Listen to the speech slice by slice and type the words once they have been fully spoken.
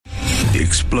The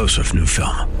explosive new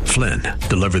film, Flynn,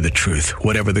 deliver the truth,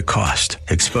 whatever the cost.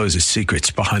 Exposes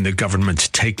secrets behind the government's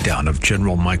takedown of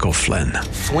General Michael Flynn.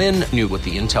 Flynn knew what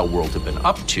the intel world had been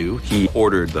up to. He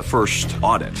ordered the first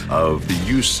audit of the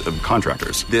use of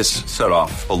contractors. This set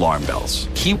off alarm bells.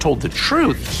 He told the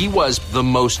truth. He was the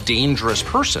most dangerous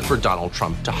person for Donald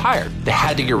Trump to hire. They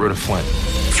had to get rid of Flynn.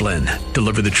 Flynn,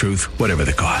 deliver the truth, whatever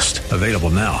the cost. Available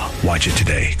now. Watch it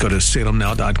today. Go to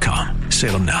salemnow.com.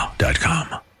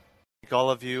 salemnow.com. All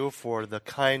of you for the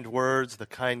kind words, the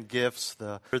kind gifts,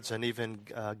 the words, and even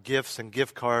gifts and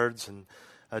gift cards and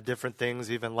different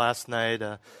things. Even last night,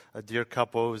 a dear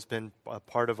couple who's been a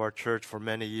part of our church for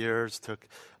many years took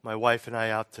my wife and I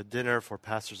out to dinner for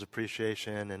Pastor's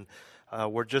Appreciation, and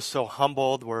we're just so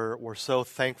humbled. We're so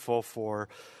thankful for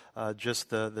just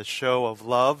the show of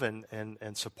love and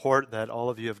support that all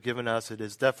of you have given us. It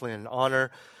is definitely an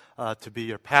honor to be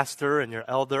your pastor and your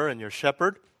elder and your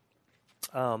shepherd.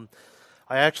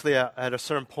 I actually, at a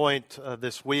certain point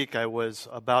this week, I was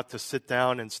about to sit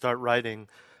down and start writing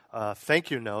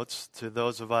thank you notes to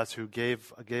those of us who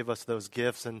gave us those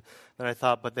gifts, and then I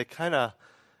thought, but they kind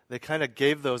of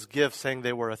gave those gifts saying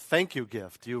they were a thank you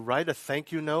gift. Do you write a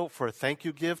thank you note for a thank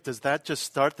you gift? Does that just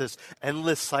start this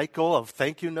endless cycle of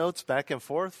thank you notes back and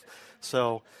forth?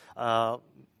 So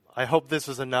I hope this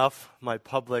is enough, my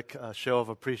public show of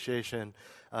appreciation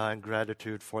and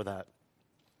gratitude for that.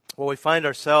 Well, we find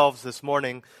ourselves this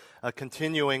morning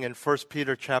continuing in 1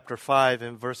 Peter chapter 5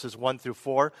 in verses 1 through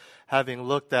 4, having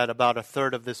looked at about a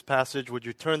third of this passage. Would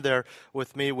you turn there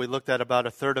with me? We looked at about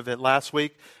a third of it last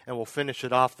week, and we'll finish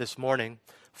it off this morning.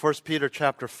 1 Peter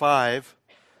chapter 5,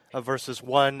 verses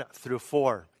 1 through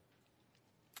 4.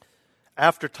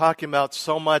 After talking about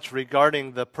so much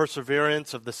regarding the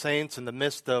perseverance of the saints in the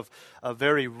midst of a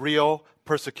very real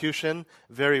persecution,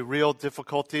 very real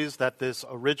difficulties that this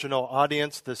original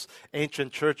audience, this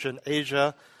ancient church in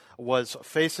Asia, was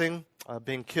facing,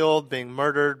 being killed, being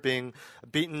murdered, being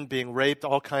beaten, being raped,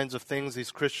 all kinds of things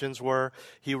these Christians were,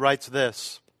 he writes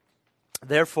this: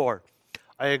 Therefore,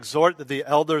 I exhort the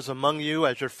elders among you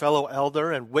as your fellow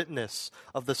elder and witness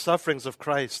of the sufferings of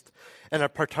Christ, and a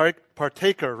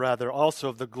partaker also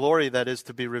of the glory that is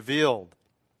to be revealed.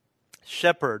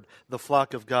 Shepherd the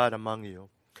flock of God among you,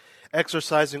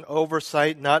 exercising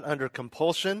oversight not under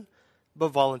compulsion, but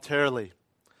voluntarily,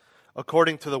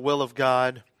 according to the will of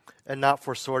God, and not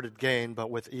for sordid gain,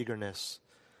 but with eagerness.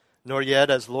 Nor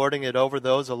yet as lording it over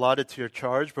those allotted to your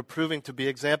charge, but proving to be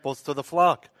examples to the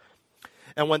flock.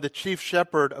 And when the chief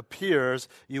shepherd appears,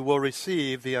 you will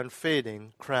receive the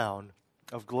unfading crown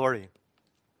of glory.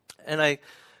 And I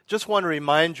just want to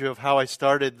remind you of how I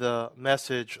started the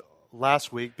message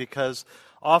last week, because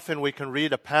often we can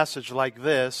read a passage like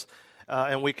this,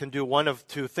 and we can do one of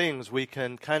two things. We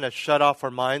can kind of shut off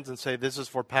our minds and say, this is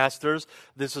for pastors,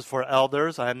 this is for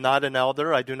elders. I am not an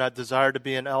elder. I do not desire to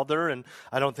be an elder, and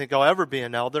I don't think I'll ever be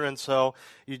an elder. And so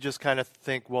you just kind of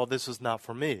think, well, this is not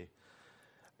for me.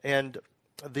 And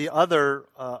the other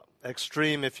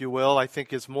extreme, if you will, I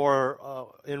think is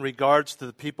more in regards to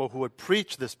the people who would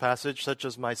preach this passage, such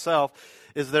as myself,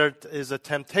 is there is a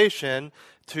temptation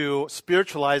to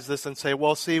spiritualize this and say,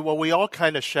 well, we all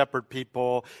kind of shepherd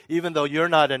people. Even though you're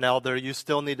not an elder, you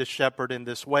still need to shepherd in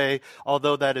this way.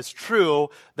 Although that is true,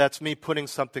 that's me putting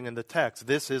something in the text.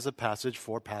 This is a passage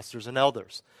for pastors and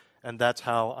elders, and that's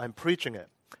how I'm preaching it.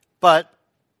 But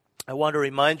I want to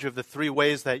remind you of the three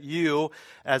ways that you,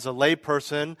 as a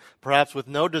layperson, perhaps with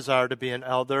no desire to be an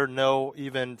elder, no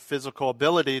even physical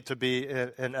ability to be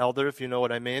an elder, if you know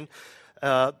what I mean,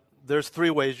 there's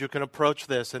three ways you can approach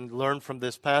this and learn from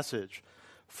this passage.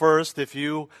 First, if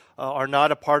you are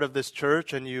not a part of this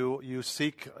church and you're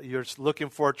looking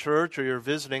for a church or you're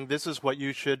visiting, this is what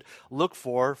you should look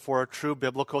for a true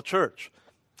biblical church.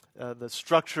 The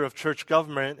structure of church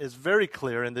government is very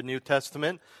clear in the New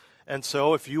Testament. And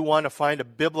so if you want to find a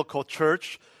biblical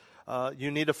church,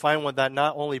 you need to find one that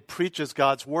not only preaches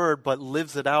God's word, but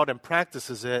lives it out and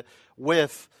practices it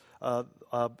with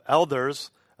elders,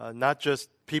 not just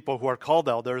people who are called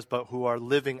elders, but who are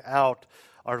living out,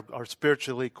 are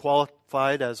spiritually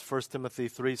qualified, as 1 Timothy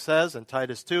 3 says, and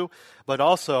Titus 2, but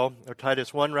also, or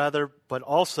Titus 1 rather, but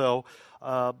also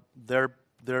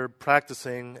they're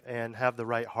practicing and have the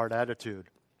right heart attitude.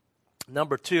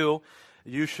 Number two,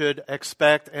 you should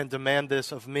expect and demand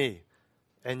this of me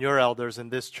and your elders in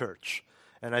this church.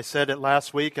 And I said it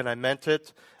last week, and I meant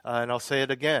it, and I'll say it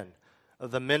again.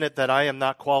 The minute that I am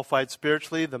not qualified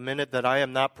spiritually, the minute that I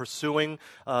am not pursuing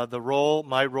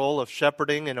my role of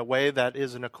shepherding in a way that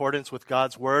is in accordance with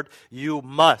God's word, you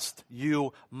must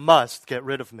get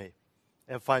rid of me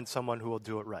and find someone who will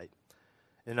do it right.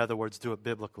 In other words, do it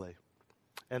biblically.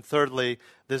 And thirdly,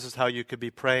 this is how you could be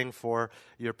praying for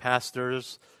your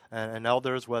pastors and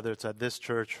elders, whether it's at this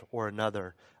church or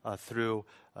another, through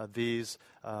these.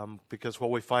 Because what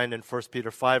we find in 1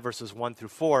 Peter 5, verses 1 through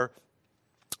 4,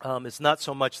 it's not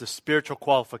so much the spiritual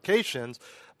qualifications,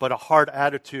 but a hard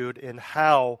attitude in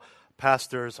how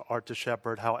pastors are to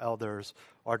shepherd, how elders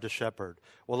are to shepherd.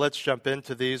 Well, let's jump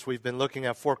into these. We've been looking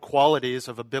at 4 qualities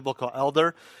of a biblical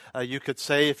elder. You could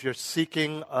say, if you're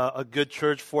seeking a good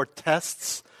church, 4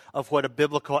 tests of what a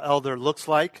biblical elder looks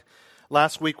like.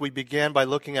 Last week we began by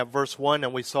looking at verse 1,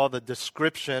 and we saw the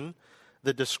description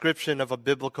of a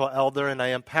biblical elder, and I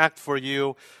unpacked for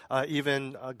you,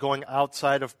 even going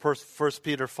outside of 1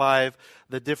 Peter 5,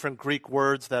 the different Greek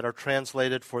words that are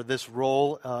translated for this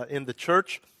role in the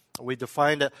church. We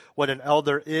defined what an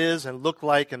elder is and look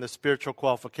like, and the spiritual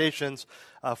qualifications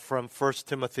from 1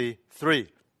 Timothy 3,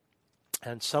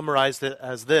 and summarized it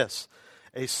as this: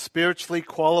 a spiritually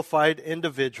qualified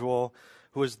individual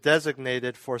who is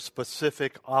designated for a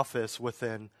specific office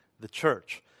within the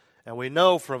church. And we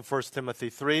know from 1 Timothy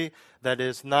 3 that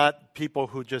is not people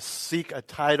who just seek a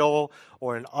title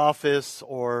or an office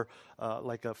or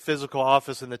like a physical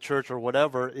office in the church or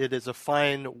whatever. It is a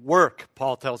fine work,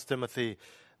 Paul tells Timothy,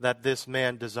 that this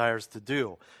man desires to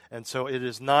do. And so it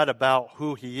is not about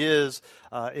who he is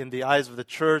in the eyes of the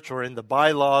church or in the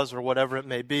bylaws or whatever it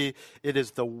may be. It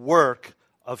is the work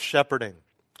of shepherding.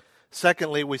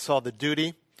 Secondly, we saw the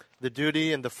duty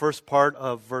in the first part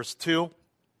of verse 2.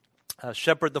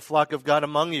 Shepherd the flock of God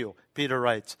among you, Peter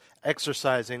writes,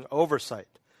 exercising oversight.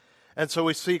 And so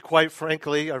we see quite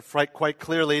clearly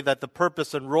that the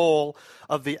purpose and role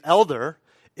of the elder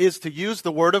is to use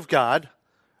the Word of God,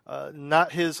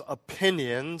 not his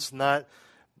opinions, not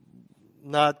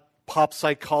pop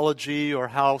psychology or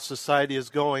how society is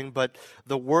going, but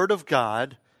the Word of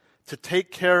God to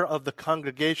take care of the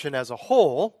congregation as a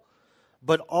whole,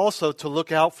 but also to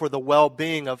look out for the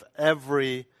well-being of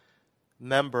every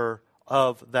member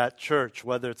of that church,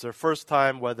 whether it's their first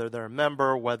time, whether they're a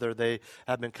member, whether they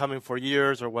have been coming for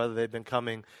years, or whether they've been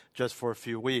coming just for a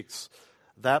few weeks.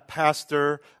 That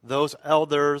pastor, those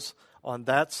elders on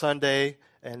that Sunday,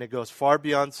 and it goes far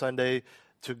beyond Sunday,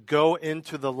 to go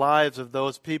into the lives of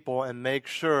those people and make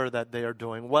sure that they are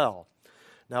doing well.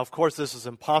 Now, of course, this is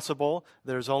impossible.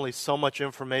 There's only so much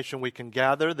information we can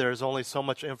gather. There's only so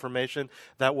much information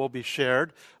that will be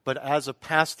shared. But as a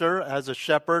pastor, as a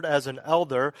shepherd, as an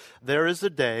elder, there is a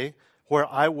day where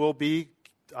I will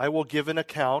give an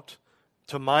account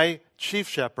to my chief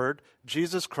shepherd,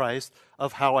 Jesus Christ,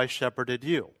 of how I shepherded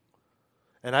you.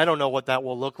 And I don't know what that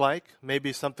will look like.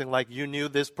 Maybe something like, you knew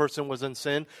this person was in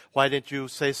sin. Why didn't you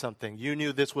say something? You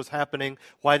knew this was happening.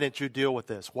 Why didn't you deal with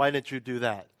this? Why didn't you do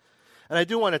that? And I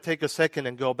do want to take a second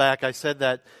and go back. I said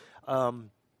that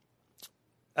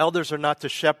elders are not to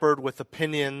shepherd with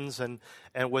opinions and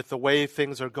with the way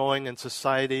things are going in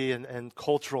society and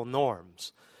cultural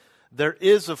norms. There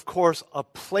is, of course, a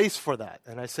place for that.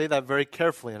 And I say that very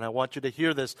carefully, and I want you to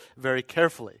hear this very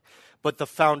carefully. But the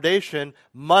foundation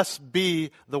must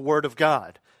be the Word of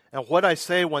God. And what I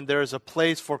say when there is a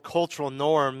place for cultural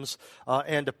norms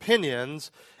and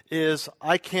opinions is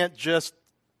I can't just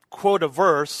quote a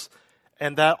verse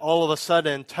and that all of a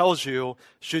sudden tells you,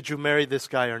 should you marry this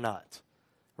guy or not?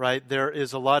 Right? There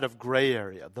is a lot of gray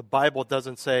area. The Bible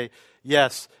doesn't say,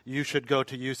 yes, you should go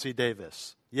to UC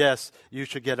Davis. Yes, you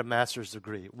should get a master's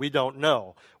degree. We don't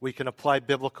know. We can apply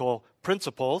biblical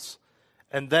principles,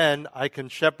 and then I can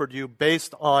shepherd you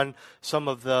based on some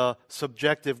of the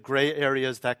subjective gray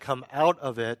areas that come out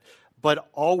of it, but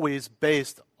always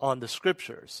based on the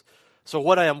Scriptures. So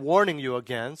what I am warning you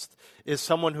against is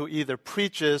someone who either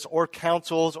preaches or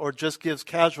counsels or just gives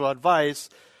casual advice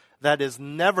that is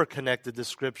never connected to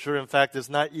Scripture. In fact, is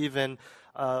not even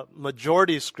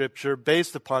majority Scripture,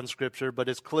 based upon Scripture, but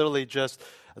it's clearly just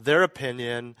their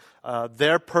opinion,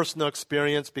 their personal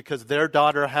experience, because their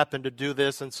daughter happened to do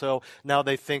this, and so now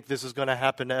they think this is going to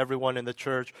happen to everyone in the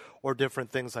church, or different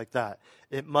things like that.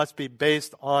 It must be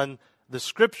based on the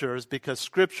Scriptures, because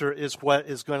Scripture is what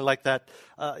is going to, like that,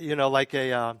 like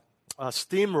a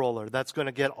steamroller that's going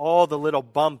to get all the little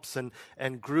bumps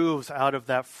and grooves out of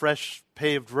that fresh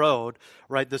paved road,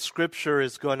 right? The Scripture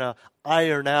is going to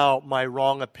iron out my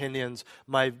wrong opinions,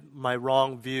 my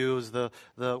wrong views, the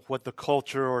what the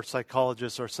culture or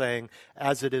psychologists are saying,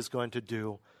 as it is going to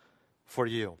do for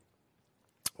you.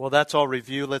 Well, that's all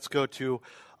review. Let's go to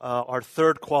our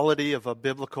third quality of a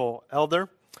biblical elder.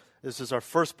 This is our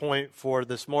first point for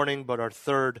this morning, but our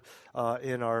third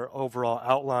in our overall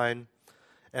outline,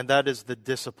 and that is the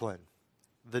discipline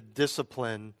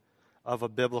of a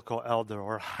biblical elder,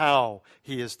 or how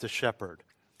he is to shepherd.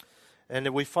 And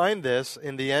we find this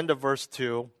in the end of verse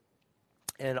 2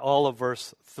 and all of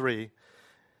verse 3.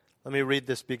 Let me read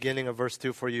this beginning of verse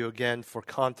 2 for you again for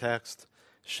context.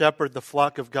 Shepherd the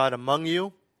flock of God among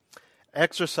you,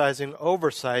 exercising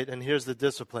oversight, and here's the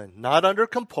discipline, not under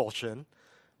compulsion,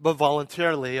 but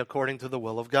voluntarily according to the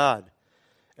will of God,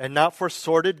 and not for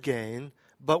sordid gain,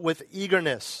 but with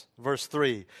eagerness, verse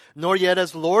 3, nor yet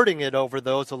as lording it over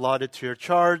those allotted to your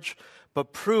charge,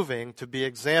 but proving to be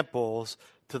examples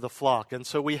to the flock. And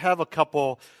so we have a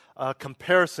couple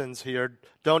comparisons here.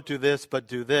 Don't do this, but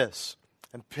do this.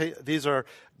 And these are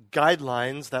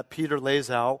guidelines that Peter lays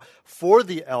out for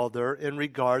the elder in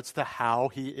regards to how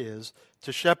he is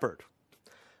to shepherd.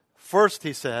 First,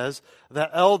 he says, the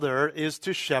elder is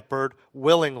to shepherd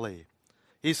willingly.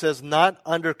 He says, not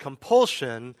under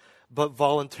compulsion, but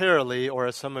voluntarily, or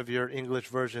as some of your English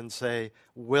versions say,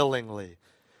 willingly.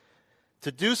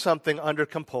 To do something under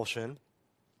compulsion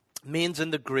means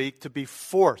in the Greek to be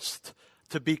forced,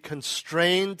 to be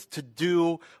constrained to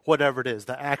do whatever it is,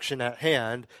 the action at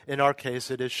hand. In our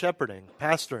case, it is shepherding,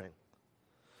 pastoring.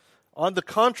 On the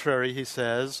contrary, he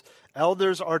says,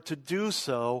 elders are to do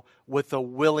so with a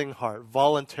willing heart,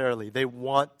 voluntarily. They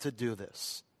want to do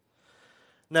this.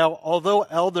 Now, although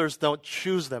elders don't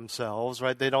choose themselves,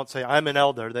 right? They don't say, I'm an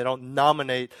elder. They don't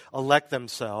elect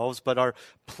themselves, but are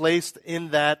placed in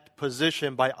that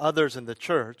position by others in the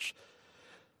church.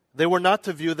 They were not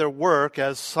to view their work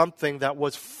as something that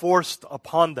was forced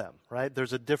upon them, right?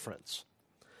 There's a difference.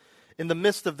 In the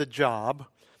midst of the job,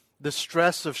 the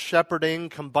stress of shepherding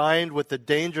combined with the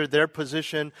danger their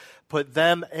position put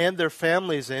them and their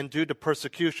families in due to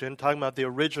persecution, talking about the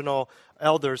original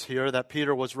elders here that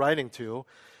Peter was writing to,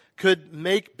 could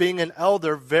make being an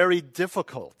elder very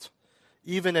difficult,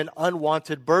 even an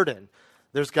unwanted burden.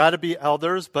 There's got to be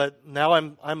elders, but now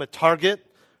I'm a target,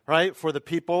 right, for the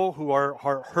people who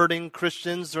are hurting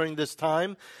Christians during this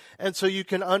time. And so you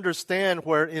can understand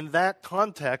where in that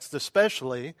context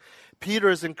especially, Peter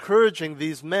is encouraging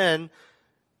these men,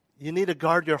 you need to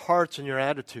guard your hearts and your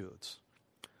attitudes.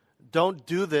 Don't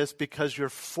do this because you're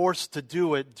forced to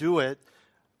do it. Do it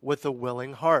with a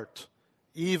willing heart,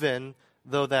 even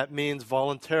though that means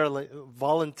volunteering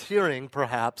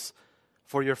perhaps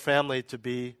for your family to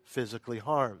be physically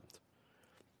harmed.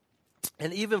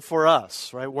 And even for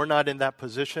us, right, we're not in that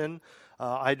position.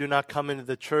 I do not come into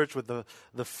the church with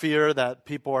the fear that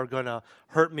people are going to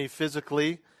hurt me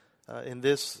physically in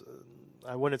this,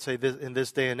 I wouldn't say this in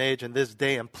this day and age, in this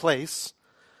day and place.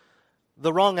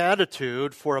 The wrong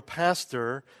attitude for a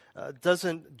pastor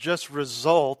doesn't just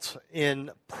result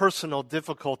in personal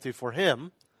difficulty for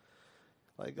him.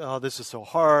 Like, oh, this is so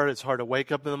hard. It's hard to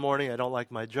wake up in the morning. I don't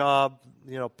like my job.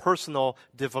 Personal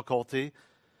difficulty.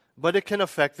 But it can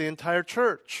affect the entire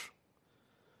church.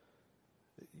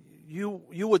 You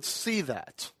would see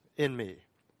that in me,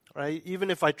 right? Even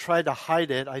if I tried to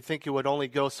hide it, I think it would only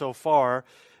go so far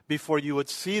before you would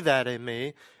see that in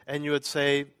me, and you would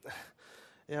say,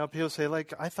 people say,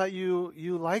 like, I thought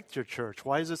you liked your church.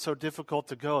 Why is it so difficult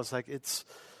to go? It's like,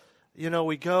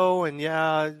 we go and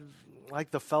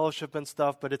like the fellowship and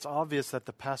stuff, but it's obvious that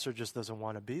the pastor just doesn't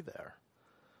want to be there.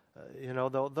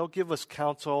 They'll give us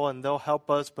counsel and they'll help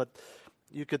us, but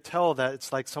you could tell that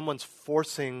it's like someone's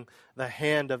forcing the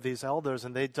hand of these elders,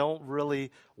 and they don't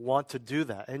really want to do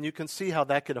that. And you can see how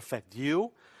that could affect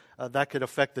you, that could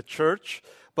affect the church,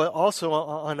 but also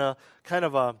on a kind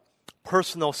of a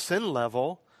personal sin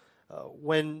level,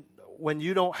 when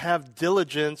you don't have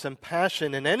diligence and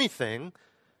passion in anything,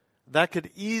 that could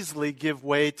easily give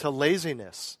way to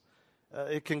laziness.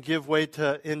 It can give way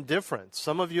to indifference.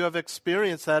 Some of you have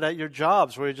experienced that at your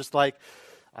jobs where you're just like,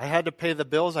 I had to pay the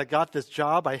bills, I got this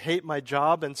job, I hate my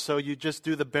job, and so you just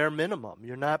do the bare minimum.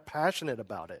 You're not passionate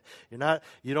about it.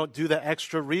 You don't do the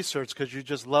extra research because you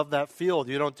just love that field.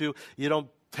 You don't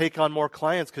take on more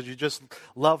clients because you just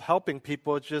love helping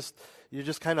people. You're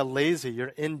just kind of lazy.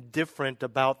 You're indifferent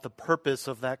about the purpose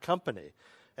of that company.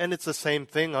 And it's the same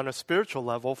thing on a spiritual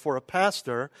level for a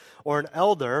pastor or an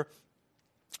elder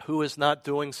who is not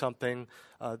doing something,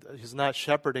 who's not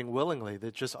shepherding willingly.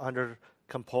 They're just under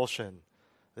compulsion.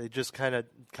 They just kind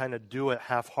of do it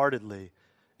half-heartedly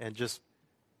and just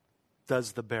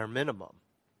does the bare minimum.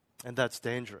 And that's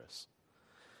dangerous.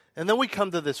 And then we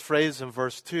come to this phrase in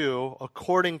verse 2,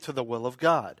 according to the will of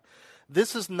God.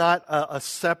 This is not a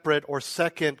separate or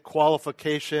second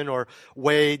qualification or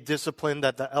way, discipline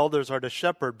that the elders are to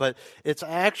shepherd, but it's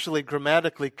actually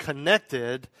grammatically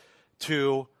connected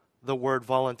to the word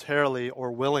voluntarily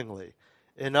or willingly.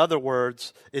 In other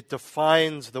words, it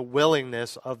defines the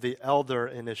willingness of the elder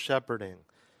in his shepherding.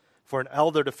 For an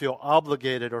elder to feel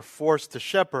obligated or forced to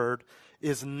shepherd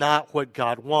is not what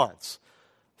God wants.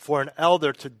 for an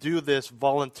elder to do this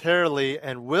voluntarily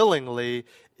and willingly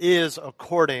is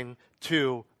according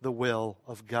to the will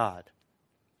of God.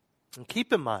 And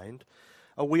keep in mind,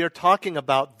 we are talking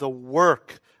about the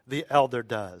work the elder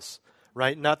does,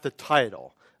 right? Not the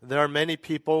title. There are many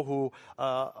people who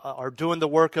are doing the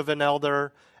work of an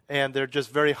elder, and they're just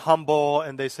very humble,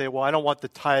 and they say, well, I don't want the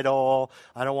title.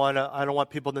 I don't want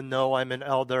people to know I'm an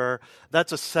elder.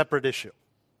 That's a separate issue.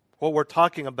 What we're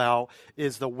talking about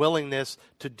is the willingness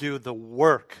to do the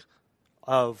work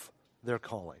of their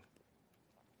calling.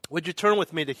 Would you turn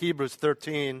with me to Hebrews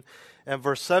 13 and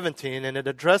verse 17, and it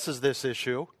addresses this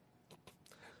issue.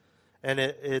 And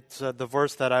it's the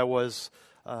verse that I was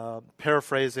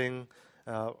paraphrasing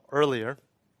earlier.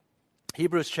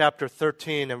 Hebrews chapter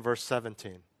 13 and verse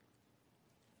 17.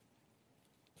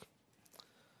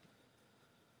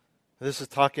 This is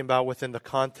talking about within the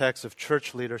context of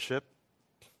church leadership.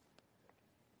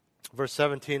 Verse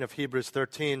 17 of Hebrews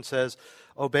 13 says,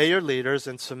 "Obey your leaders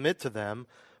and submit to them,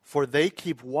 for they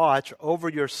keep watch over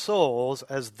your souls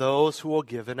as those who will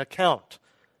give an account."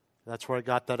 That's where I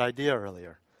got that idea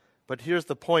earlier. But here's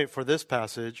the point for this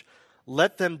passage.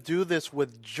 "Let them do this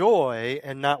with joy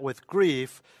and not with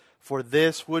grief, for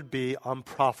this would be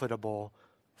unprofitable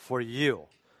for you."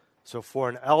 So for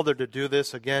an elder to do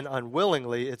this, again,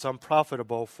 unwillingly, it's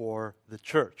unprofitable for the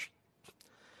church.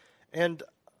 And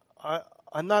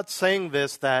I'm not saying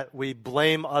this that we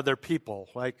blame other people.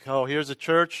 Like, oh, here's a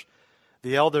church,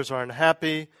 the elders are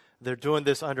unhappy, they're doing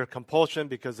this under compulsion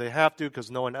because they have to, because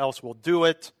no one else will do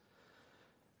it,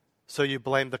 so you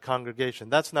blame the congregation.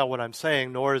 That's not what I'm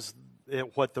saying, nor is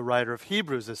it what the writer of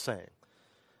Hebrews is saying.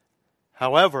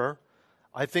 However,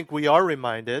 I think we are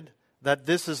reminded that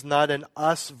this is not an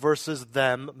us versus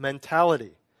them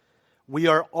mentality. We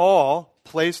are all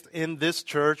placed in this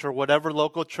church or whatever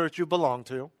local church you belong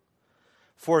to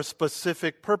for a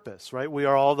specific purpose, right? We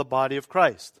are all the body of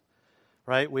Christ,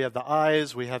 right? We have the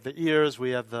eyes, we have the ears,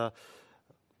 we have the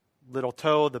little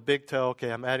toe, the big toe.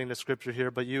 Okay, I'm adding the scripture here,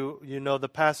 but you know the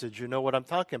passage. You know what I'm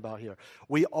talking about here.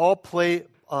 We all play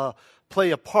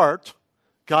a part.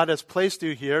 God has placed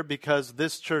you here because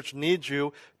this church needs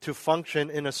you to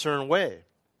function in a certain way.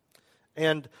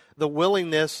 And the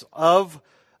willingness of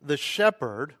the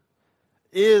shepherd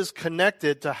is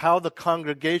connected to how the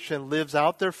congregation lives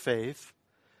out their faith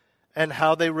and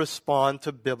how they respond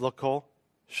to biblical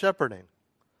shepherding.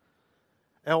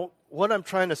 And what I'm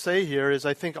trying to say here is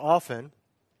I think often,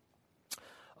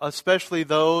 especially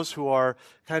those who are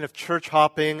kind of church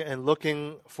hopping and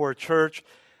looking for a church,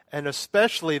 and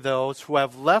especially those who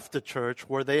have left a church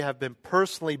where they have been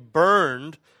personally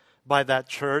burned by that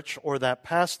church or that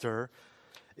pastor,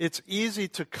 it's easy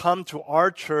to come to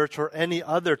our church or any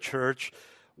other church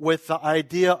with the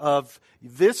idea of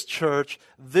this church,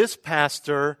 this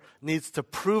pastor needs to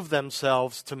prove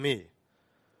themselves to me.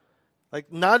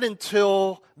 Like, not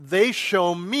until they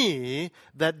show me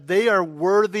that they are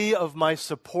worthy of my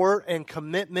support and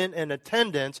commitment and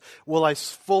attendance will I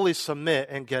fully submit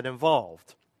and get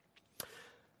involved.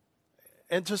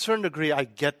 And to a certain degree, I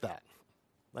get that.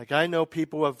 Like, I know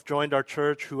people who have joined our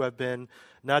church who have been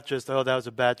not just, oh, that was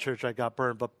a bad church, I got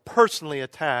burned, but personally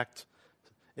attacked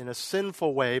in a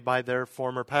sinful way by their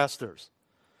former pastors.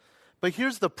 But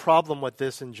here's the problem with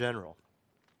this in general.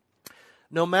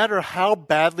 No matter how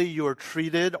badly you were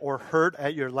treated or hurt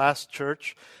at your last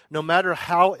church, no matter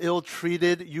how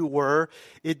ill-treated you were,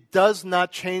 it does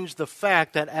not change the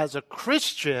fact that as a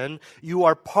Christian, you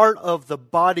are part of the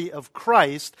body of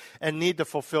Christ and need to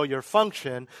fulfill your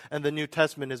function. And the New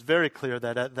Testament is very clear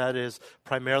that that is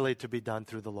primarily to be done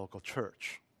through the local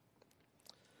church.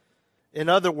 In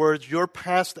other words, your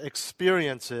past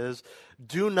experiences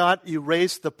do not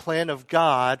erase the plan of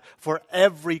God for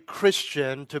every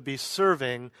Christian to be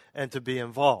serving and to be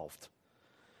involved.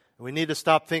 We need to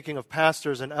stop thinking of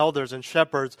pastors and elders and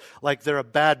shepherds like they're a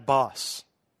bad boss.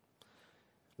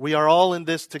 We are all in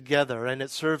this together, and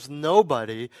it serves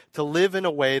nobody to live in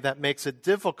a way that makes it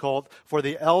difficult for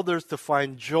the elders to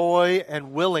find joy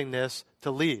and willingness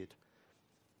to lead.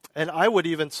 And I would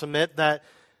even submit that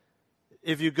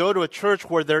if you go to a church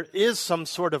where there is some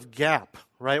sort of gap,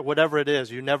 right, whatever it is,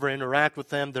 you never interact with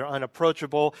them, they're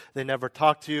unapproachable, they never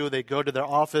talk to you, they go to their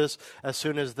office as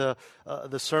soon as the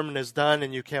sermon is done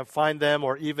and you can't find them,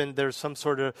 or even there's some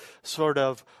sort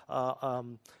of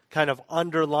kind of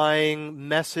underlying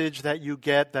message that you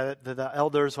get that the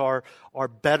elders are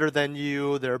better than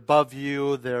you, they're above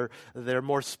you, they're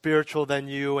more spiritual than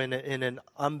you in an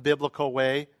unbiblical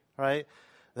way, right?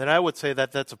 Then I would say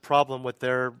that that's a problem with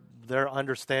their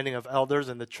understanding of elders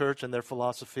and the church and their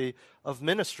philosophy of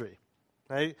ministry,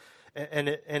 right? And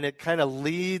it kind of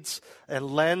leads and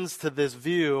lends to this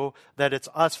view that it's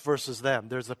us versus them.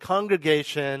 There's the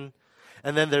congregation,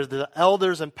 and then there's the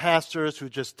elders and pastors who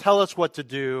just tell us what to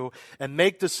do and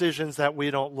make decisions that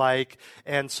we don't like.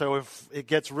 And so if it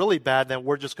gets really bad, then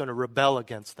we're just going to rebel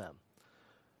against them.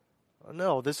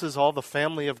 No, this is all the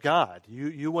family of God.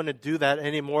 You wouldn't do that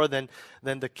any more than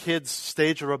the kids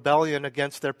stage a rebellion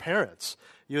against their parents.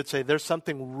 You would say there's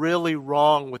something really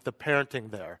wrong with the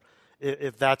parenting there,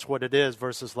 if that's what it is,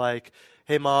 versus like,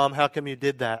 hey, Mom, how come you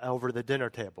did that over the dinner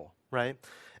table, right?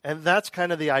 And that's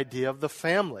kind of the idea of the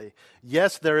family.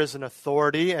 Yes, there is an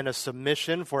authority and a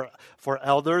submission for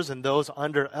elders and those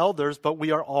under elders, but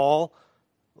we are all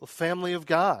the family of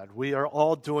God. We are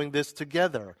all doing this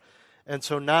together. And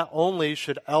so not only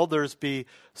should elders be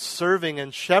serving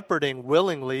and shepherding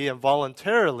willingly and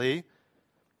voluntarily,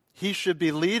 he should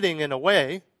be leading in a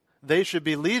way, they should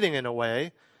be leading in a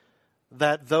way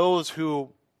that those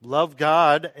who love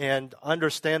God and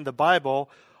understand the Bible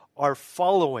are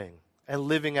following and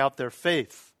living out their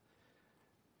faith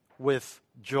with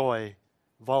joy,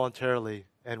 voluntarily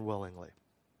and willingly.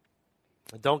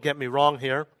 Don't get me wrong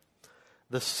here.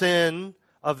 The sin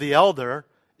of the elder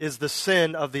is the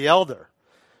sin of the elder.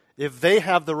 If they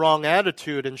have the wrong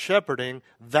attitude in shepherding,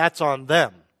 that's on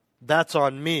them. That's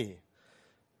on me.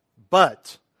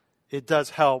 But it does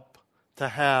help to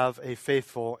have a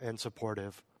faithful and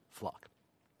supportive flock.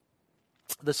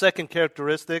 The second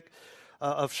characteristic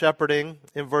of shepherding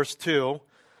in verse 2,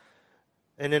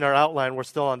 and in our outline we're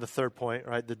still on the third point,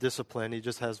 right? The discipline, he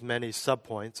just has many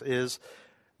subpoints, is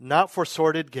not for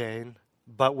sordid gain,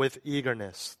 but with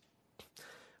eagerness.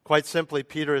 Quite simply,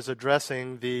 Peter is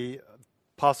addressing the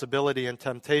possibility and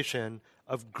temptation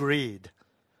of greed,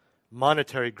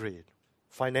 monetary greed,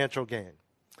 financial gain.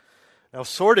 Now,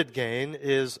 sordid gain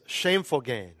is shameful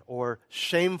gain or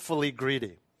shamefully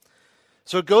greedy.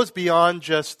 So it goes beyond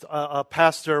just a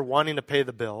pastor wanting to pay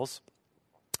the bills.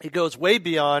 It goes way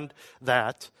beyond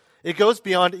that. It goes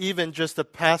beyond even just a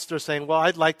pastor saying, well,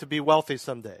 I'd like to be wealthy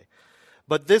someday.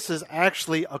 But this is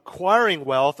actually acquiring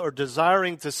wealth or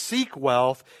desiring to seek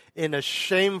wealth in a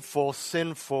shameful,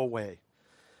 sinful way.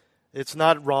 It's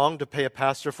not wrong to pay a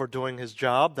pastor for doing his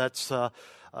job. That's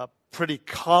pretty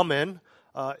common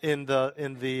in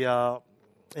the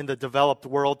developed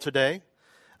world today.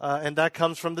 And that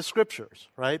comes from the scriptures,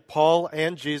 right? Paul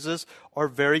and Jesus are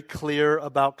very clear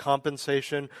about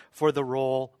compensation for the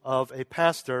role of a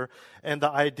pastor, and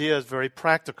the idea is very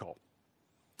practical.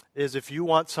 Is if you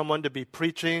want someone to be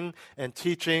preaching and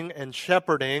teaching and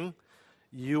shepherding,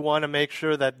 you want to make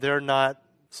sure that they're not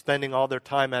spending all their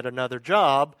time at another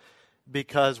job,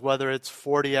 because whether it's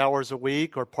 40 hours a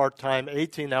week or part-time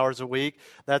 18 hours a week,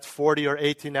 that's 40 or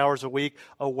 18 hours a week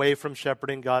away from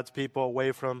shepherding God's people,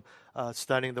 away from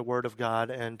studying the Word of God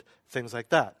and things like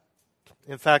that.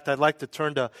 In fact, I'd like to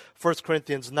turn to 1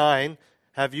 Corinthians 9.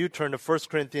 Have you turn to 1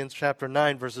 Corinthians chapter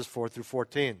 9, verses 4 through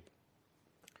 14.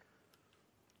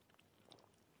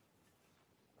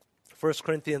 1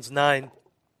 Corinthians 9,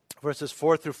 verses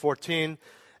 4 through 14.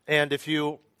 And if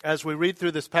you, as we read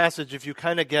through this passage, if you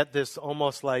kind of get this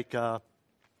almost like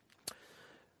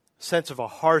sense of a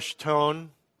harsh tone,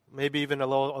 maybe even a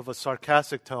little of a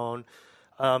sarcastic tone,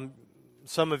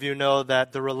 some of you know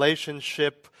that the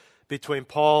relationship between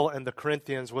Paul and the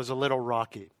Corinthians was a little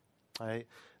rocky. Right?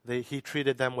 He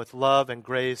treated them with love and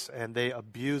grace, and they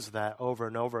abused that over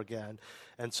and over again.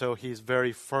 And so he's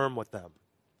very firm with them.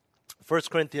 1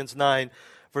 Corinthians 9,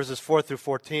 verses 4 through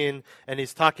 14, and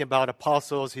he's talking about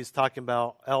apostles, he's talking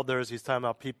about elders, he's talking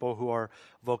about people who are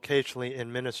vocationally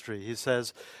in ministry. He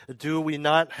says, do we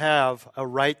not have a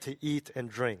right to eat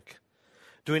and drink?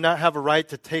 Do we not have a right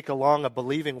to take along a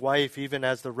believing wife, even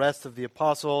as the rest of the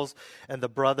apostles and the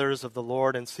brothers of the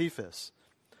Lord and Cephas?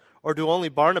 Or do only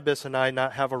Barnabas and I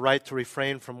not have a right to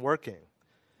refrain from working?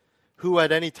 Who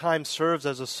at any time serves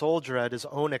as a soldier at his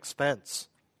own expense?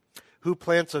 Who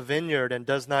plants a vineyard and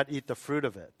does not eat the fruit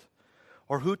of it?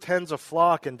 Or who tends a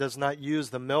flock and does not use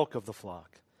the milk of the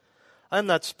flock? I am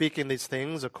not speaking these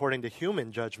things according to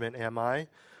human judgment, am I?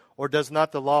 Or does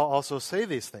not the law also say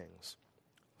these things?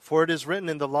 For it is written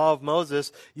in the law of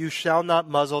Moses, you shall not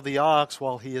muzzle the ox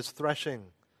while he is threshing.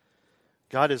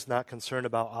 God is not concerned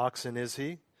about oxen, is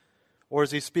he? Or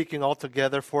is he speaking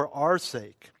altogether for our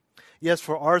sake? Yes,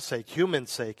 for our sake, human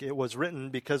sake, it was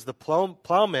written, because the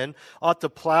plowman ought to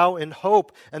plow in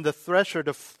hope, and the thresher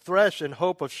to thresh in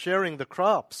hope of sharing the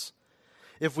crops.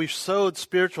 If we sowed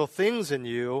spiritual things in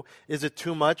you, is it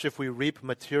too much if we reap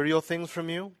material things from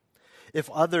you? If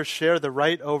others share the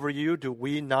right over you, do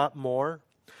we not more?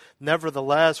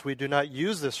 Nevertheless, we do not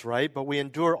use this right, but we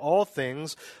endure all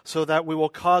things so that we will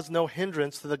cause no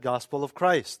hindrance to the gospel of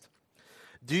Christ.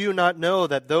 Do you not know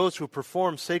that those who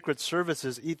perform sacred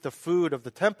services eat the food of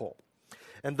the temple,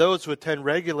 and those who attend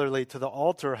regularly to the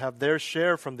altar have their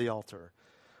share from the altar?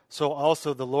 So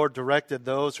also the Lord directed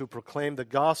those who proclaim the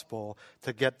gospel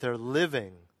to get their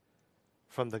living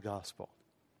from the gospel."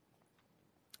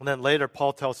 And then later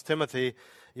Paul tells Timothy,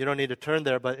 you don't need to turn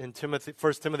there, but in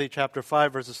 1 Timothy chapter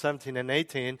 5, verses 17 and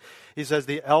 18, he says,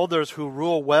 "The elders who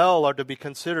rule well are to be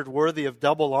considered worthy of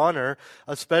double honor,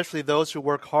 especially those who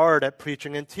work hard at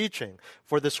preaching and teaching.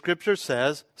 For the scripture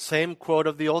says," same quote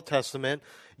of the Old Testament,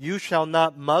 "You shall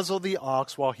not muzzle the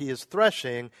ox while he is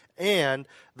threshing, and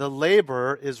the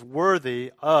laborer is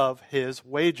worthy of his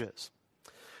wages."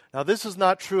 Now, this is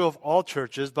not true of all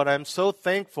churches, but I'm so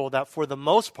thankful that for the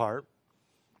most part,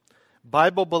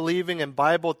 Bible-believing and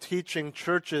Bible-teaching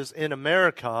churches in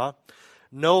America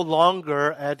no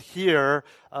longer adhere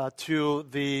to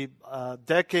the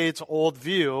decades-old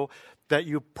view that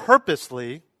you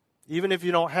purposely, even if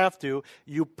you don't have to,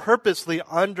 you purposely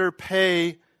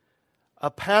underpay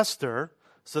a pastor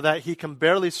so that he can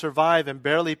barely survive and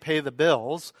barely pay the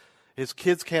bills. His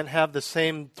kids can't have the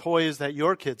same toys that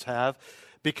your kids have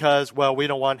because, well, we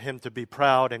don't want him to be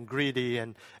proud and greedy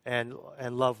and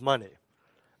love money.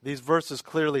 These verses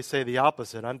clearly say the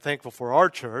opposite. I'm thankful for our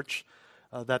church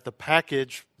that the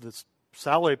package, the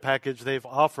salary package they've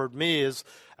offered me is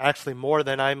actually more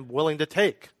than I'm willing to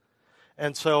take.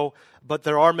 And so, but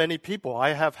there are many people.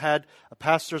 I have had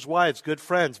pastors' wives, good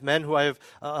friends, a man who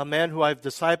I've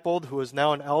discipled, who is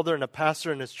now an elder and a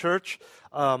pastor in his church,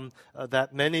 that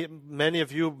many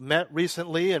of you met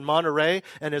recently in Monterey,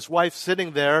 and his wife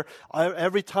sitting there.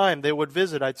 Every time they would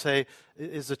visit, I'd say,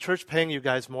 "Is the church paying you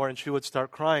guys more?" And she would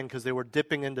start crying because they were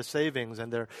dipping into savings,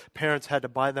 and their parents had to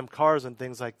buy them cars and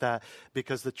things like that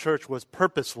because the church was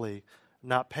purposely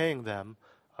not paying them.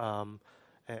 And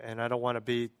I don't want to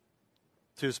be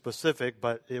too specific,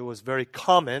 but it was very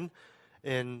common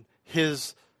in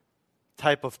his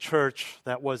type of church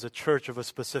that was a church of a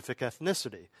specific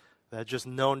ethnicity, that just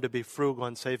known to be frugal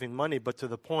and saving money, but to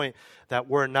the point that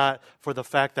were not for the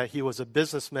fact that he was a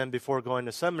businessman before going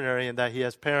to seminary and that he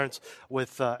has parents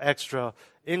with extra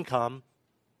income,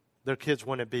 their kids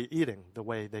wouldn't be eating the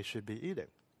way they should be eating.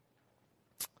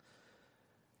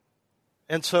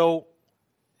 And so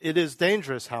it is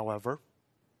dangerous, however,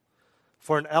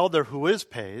 for an elder who is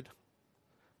paid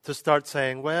to start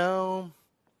saying, "Well,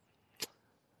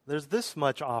 there's this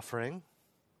much offering.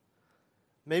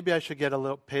 Maybe I should get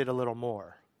paid a little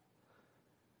more."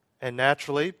 And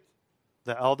naturally,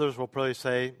 the elders will probably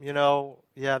say,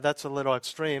 "Yeah, that's a little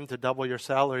extreme to double your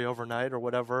salary overnight," or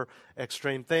whatever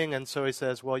extreme thing. And so he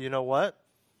says, "Well, you know what?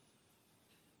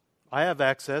 I have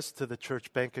access to the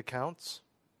church bank accounts.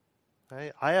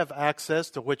 Okay? I have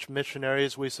access to which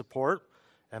missionaries we support.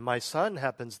 And my son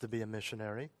happens to be a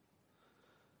missionary.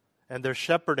 And they're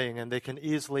shepherding, and they can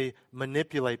easily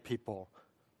manipulate people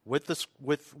with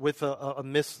a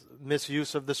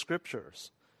misuse of the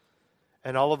scriptures.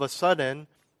 And all of a sudden,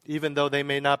 even though they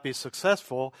may not be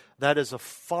successful, that is a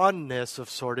fondness of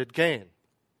sordid gain.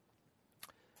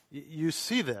 You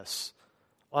see this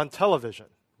on television.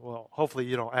 Well, hopefully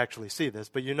you don't actually see this,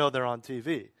 but you know they're on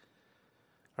TV.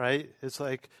 Right? It's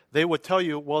like they would tell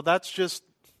you, well, that's just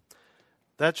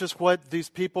what these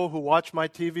people who watch my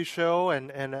TV show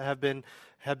and have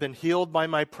been healed by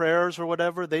my prayers or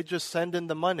whatever, they just send in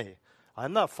the money.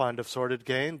 I'm not fond of sordid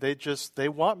gain. They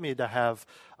want me to have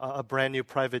a brand new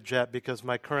private jet because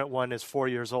my current one is 4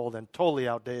 years old and totally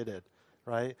outdated,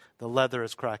 right? The leather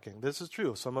is cracking. This is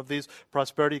true. Some of these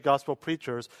prosperity gospel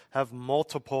preachers have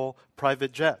multiple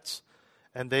private jets.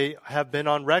 And they have been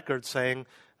on record saying,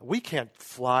 "We can't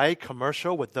fly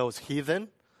commercial with those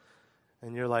heathen."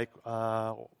 And you're like,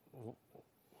 who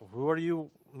are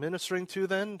you ministering to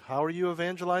then? How are you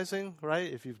evangelizing,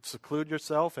 right? If you seclude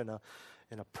yourself in a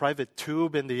private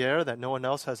tube in the air that no one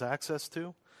else has access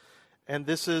to. And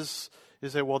this is, you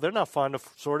say, well, they're not fond of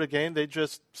sordid gain. They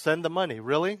just send the money.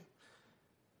 Really?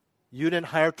 You didn't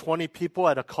hire 20 people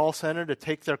at a call center to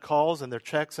take their calls and their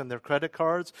checks and their credit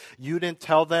cards. You didn't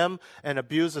tell them and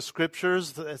abuse the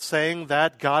scriptures saying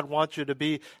that God wants you to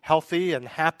be healthy and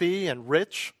happy and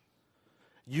rich.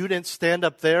 You didn't stand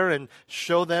up there and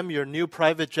show them your new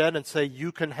private jet and say,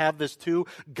 "You can have this too.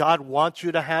 God wants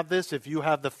you to have this if you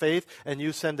have the faith and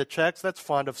you send the checks." That's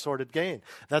fond of sordid gain.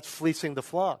 That's fleecing the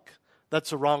flock.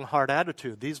 That's a wrong heart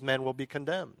attitude. These men will be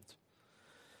condemned.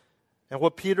 And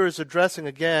what Peter is addressing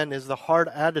again is the heart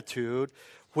attitude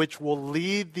which will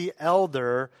lead the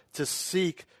elder to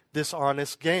seek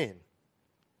dishonest gain.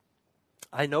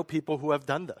 I know people who have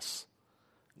done this.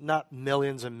 Not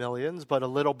millions and millions, but a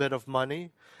little bit of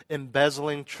money,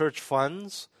 embezzling church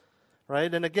funds,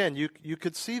 right? And again, you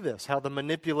could see this, how the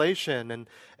manipulation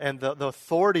and the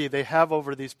authority they have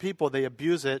over these people, they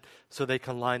abuse it so they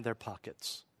can line their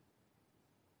pockets.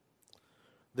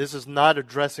 This is not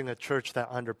addressing a church that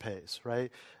underpays,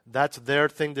 right? That's their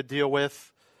thing to deal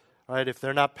with, right? If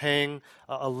they're not paying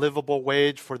a livable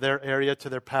wage for their area to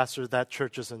their pastors, that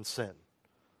church is in sin.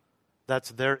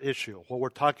 That's their issue. What we're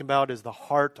talking about is the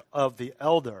heart of the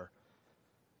elder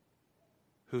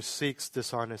who seeks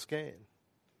dishonest gain,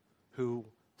 who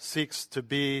seeks to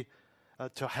be,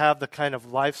 to have the kind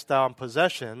of lifestyle and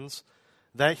possessions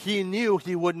that he knew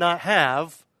he would not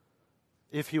have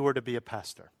if he were to be a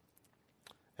pastor.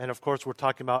 And of course, we're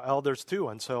talking about elders too.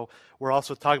 And so we're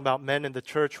also talking about men in the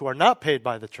church who are not paid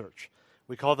by the church.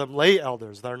 We call them lay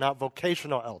elders. They're not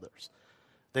vocational elders.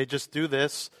 They just do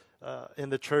this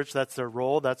in the church. That's their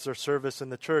role. That's their service in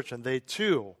the church. And they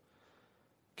too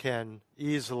can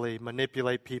easily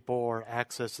manipulate people or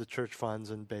access the church funds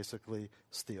and basically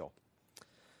steal.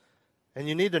 And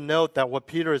you need to note that what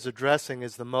Peter is addressing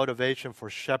is the motivation for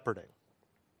shepherding.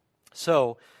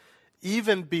 So,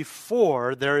 even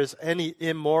before there is any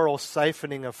immoral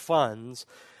siphoning of funds,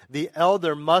 the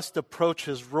elder must approach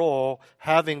his role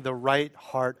having the right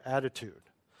heart attitude.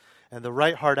 And the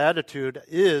right heart attitude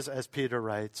is, as Peter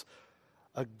writes,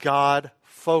 a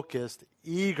God-focused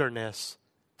eagerness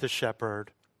to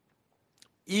shepherd,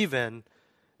 even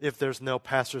if there's no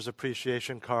pastor's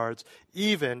appreciation cards,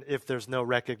 even if there's no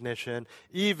recognition,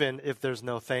 even if there's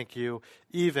no thank you,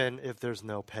 even if there's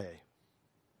no pay.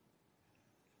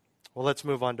 Well, let's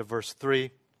move on to verse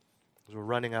 3, because we're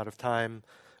running out of time.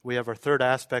 We have our third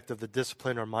aspect of the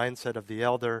discipline or mindset of the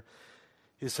elder.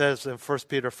 He says in 1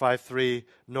 Peter 5:3,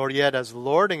 nor yet as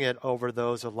lording it over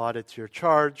those allotted to your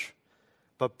charge,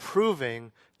 but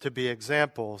proving to be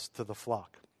examples to the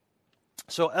flock.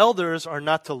 So elders are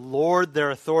not to lord their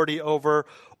authority over,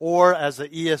 or as the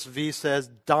ESV says,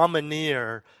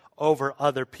 domineer over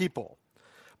other people.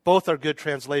 Both are good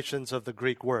translations of the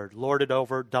Greek word, lord it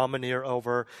over, domineer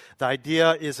over. The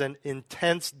idea is an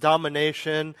intense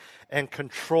domination and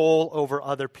control over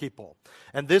other people.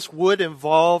 And this would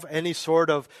involve any sort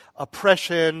of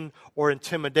oppression or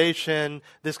intimidation.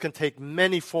 This can take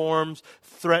many forms,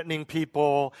 threatening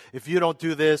people. If you don't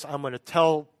do this, I'm going to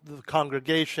tell the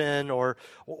congregation, or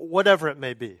whatever it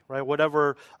may be, right?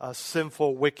 Whatever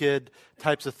sinful, wicked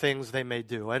types of things they may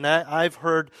do. And I've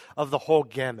heard of the whole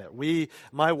gamut.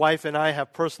 My wife and I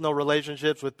have personal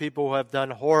relationships with people who have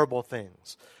done horrible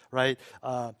things, right?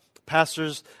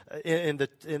 Pastors in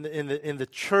the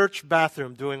church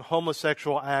bathroom doing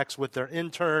homosexual acts with their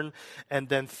intern, and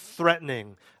then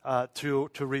threatening to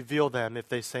reveal them if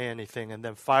they say anything, and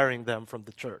then firing them from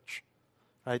the church.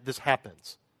 Right? This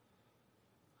happens.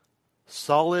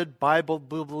 Solid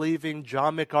Bible-believing,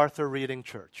 John MacArthur reading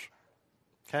church.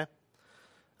 Okay?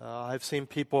 I've seen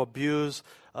people abuse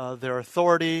their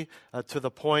authority to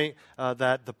the point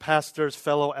that the pastor's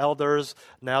fellow elders,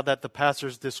 now that the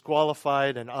pastor's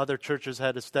disqualified and other churches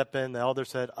had to step in, the elder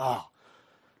said,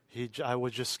 I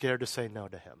was just scared to say no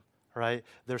to him. Right?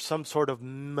 There's some sort of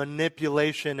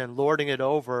manipulation and lording it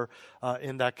over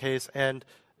in that case, and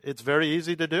it's very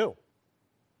easy to do.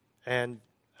 And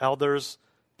elders,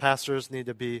 pastors need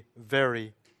to be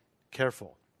very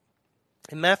careful.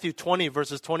 In Matthew 20,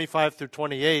 verses 25 through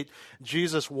 28,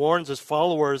 Jesus warns his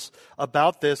followers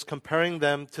about this, comparing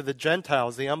them to the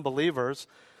Gentiles, the unbelievers.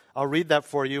 I'll read that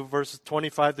for you, verses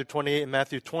 25 through 28 in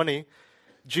Matthew 20.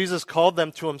 Jesus called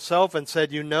them to himself and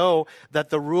said, you know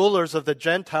that the rulers of the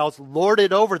Gentiles lord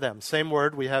it over them. Same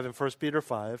word we have in 1 Peter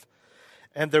 5.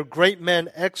 And their great men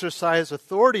exercise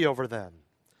authority over them.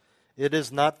 It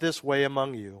is not this way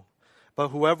among you. But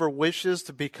whoever wishes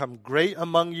to become great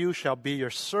among you shall be your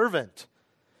servant.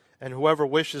 And whoever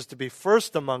wishes to be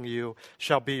first among you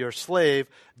shall be your slave,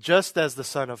 just as the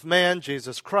Son of Man,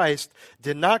 Jesus Christ,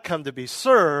 did not come to be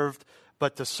served,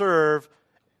 but to serve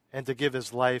and to give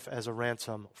his life as a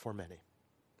ransom for many.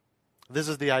 This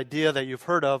is the idea that you've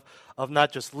heard of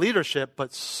not just leadership,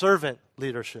 but servant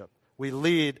leadership. We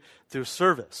lead through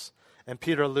service. And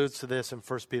Peter alludes to this in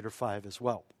 1 Peter 5 as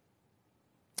well.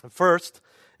 And first,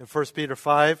 in 1 Peter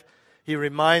 5, he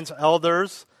reminds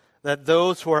elders that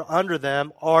those who are under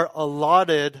them are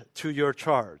allotted to your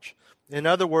charge. In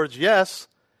other words, yes,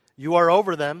 you are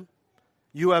over them,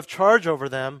 you have charge over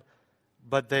them,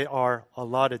 but they are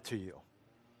allotted to you.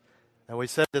 And we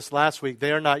said this last week,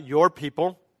 they are not your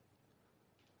people.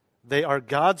 They are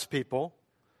God's people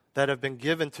that have been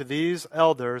given to these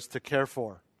elders to care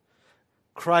for.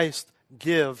 Christ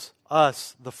gives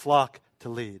us the flock to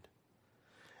lead.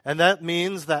 And that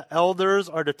means that elders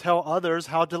are to tell others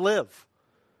how to live.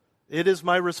 It is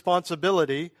my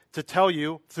responsibility to tell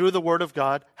you through the Word of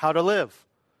God how to live.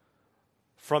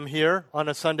 From here on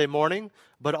a Sunday morning,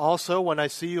 but also when I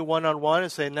see you one-on-one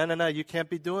and say, no, you can't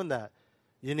be doing that.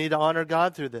 You need to honor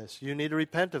God through this. You need to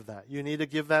repent of that. You need to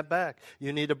give that back.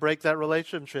 You need to break that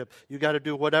relationship. You got to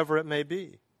do whatever it may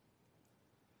be.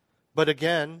 But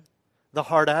again, the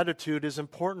heart attitude is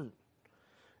important.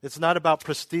 It's not about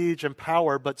prestige and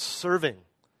power, but serving,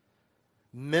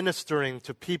 ministering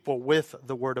to people with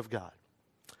the Word of God.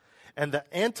 And the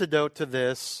antidote to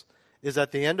this is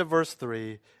at the end of verse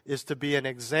 3, is to be an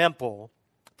example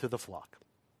to the flock.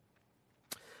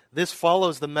 This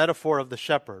follows the metaphor of the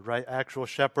shepherd, right? Actual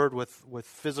shepherd with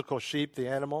physical sheep, the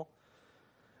animal.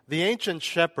 The ancient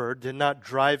shepherd did not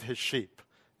drive his sheep.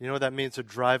 You know what that means, to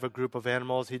drive a group of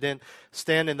animals? He didn't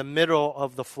stand in the middle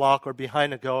of the flock or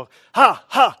behind it go, ha,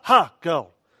 ha, ha, go.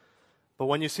 But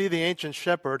when you see the ancient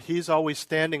shepherd, he's always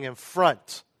standing in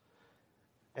front,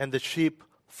 and the sheep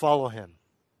follow him.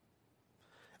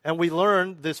 And we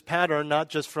learn this pattern not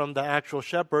just from the actual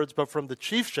shepherds, but from the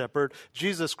chief shepherd,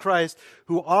 Jesus Christ,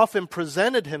 who often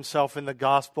presented himself in the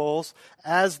Gospels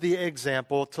as the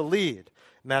example to lead.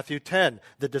 Matthew 10,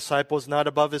 the disciple is not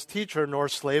above his teacher, nor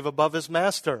slave above his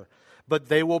master, but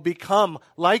they will become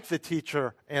like the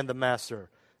teacher and the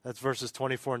master. That's verses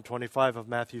 24 and 25 of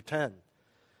Matthew 10.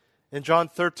 In John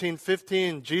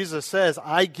 13:15, Jesus says,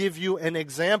 I give you an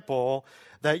example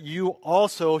that you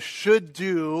also should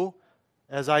do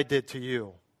as I did to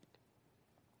you.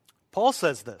 Paul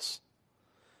says this.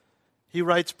 He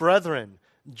writes, brethren,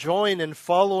 join in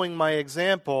following my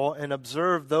example and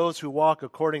observe those who walk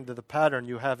according to the pattern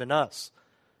you have in us.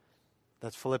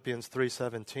 That's Philippians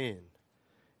 3:17.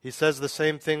 He says the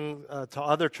same thing to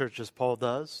other churches, Paul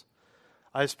does.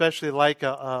 I especially like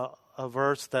a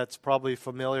verse that's probably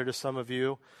familiar to some of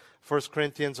you, 1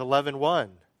 Corinthians 11:1.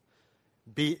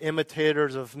 Be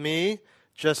imitators of me,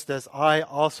 just as I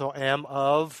also am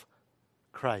of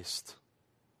Christ.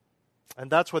 And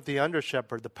that's what the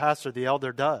under-shepherd, the pastor, the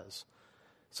elder does.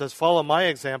 It says, follow my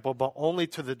example, but only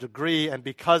to the degree and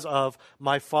because of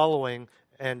my following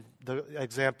and the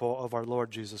example of our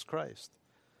Lord Jesus Christ.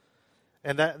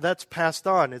 And that's passed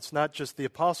on. It's not just the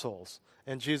apostles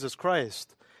and Jesus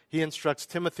Christ. He instructs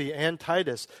Timothy and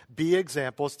Titus, be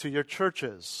examples to your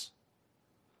churches.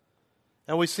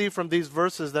 And we see from these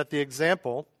verses that the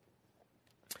example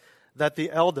that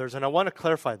the elders, and I want to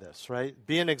clarify this, right?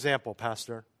 Be an example,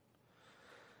 pastor.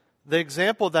 The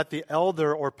example that the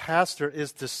elder or pastor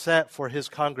is to set for his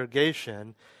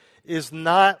congregation is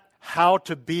not how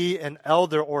to be an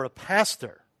elder or a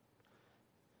pastor.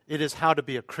 It is how to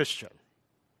be a Christian.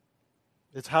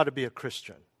 It's how to be a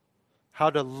Christian. How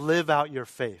to live out your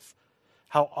faith.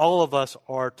 How all of us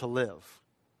are to live.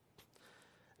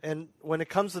 And when it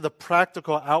comes to the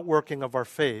practical outworking of our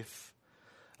faith,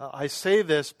 I say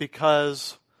this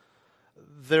because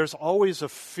there's always a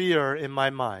fear in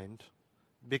my mind,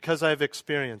 because I've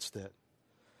experienced it,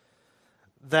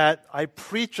 that I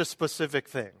preach a specific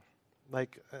thing.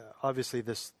 Like, obviously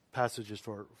this passage is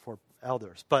for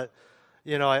elders, but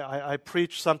you know, I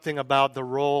preach something about the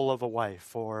role of a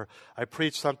wife, or I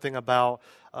preach something about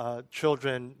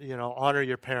children, you know, honor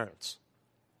your parents.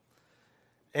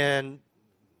 And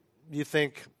you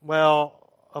think, well,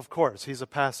 of course, he's a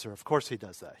pastor. Of course he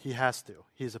does that. He has to.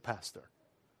 He's a pastor.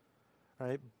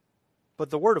 Right? But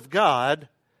the Word of God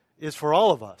is for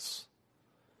all of us.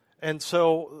 And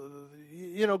so,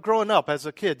 you know, growing up as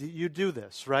a kid, you do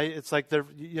this, right? It's like,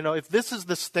 you know, if this is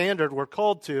the standard we're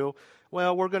called to,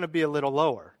 well, we're going to be a little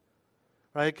lower,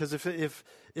 right? Because if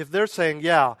they're saying,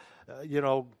 you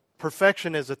know,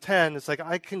 perfection is a 10, it's like,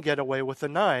 I can get away with a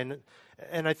 9.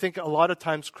 And I think a lot of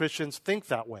times Christians think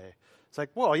that way. It's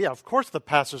like, well, yeah, of course the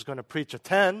pastor's going to preach a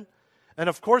 10, and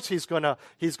of course he's going to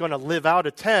live out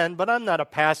a 10, but I'm not a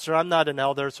pastor, I'm not an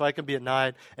elder, so I can be a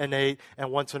 9, an 8,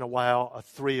 and once in a while a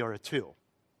 3 or a 2,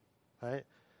 right?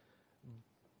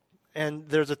 And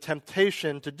there's a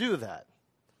temptation to do that,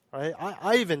 right?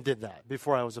 I even did that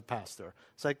before I was a pastor.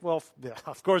 It's like, well, yeah,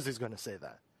 of course he's going to say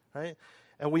that, right?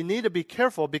 And we need to be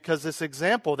careful because this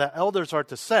example that elders are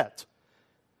to set,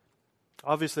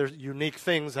 obviously, there's unique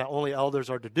things that only elders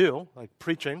are to do, like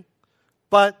preaching.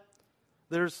 But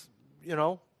there's, you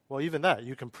know, well, even that.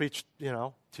 You can preach, you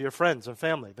know, to your friends and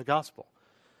family, the gospel.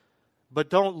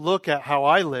 But don't look at how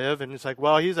I live and it's like,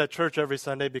 well, he's at church every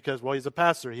Sunday because, well, he's a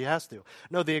pastor. He has to.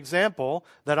 No, the example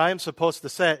that I am supposed to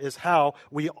set is how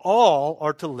we all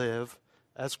are to live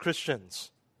as Christians.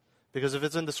 Because if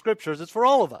it's in the Scriptures, it's for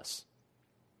all of us.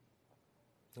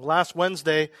 Last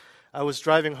Wednesday, I was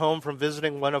driving home from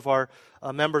visiting one of our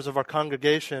members of our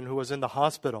congregation who was in the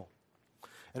hospital.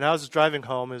 And I was driving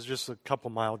home. It was just a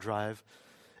couple-mile drive.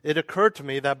 it occurred to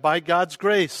me that by God's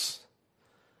grace,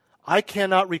 I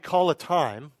cannot recall a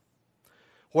time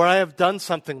where I have done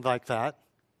something like that,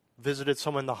 visited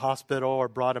someone in the hospital or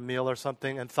brought a meal or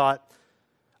something, and thought,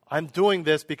 I'm doing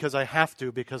this because I have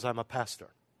to, because I'm a pastor.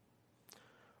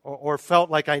 Or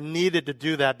felt like I needed to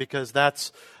do that because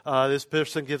that's this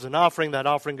person gives an offering, that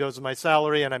offering goes to my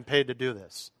salary, and I'm paid to do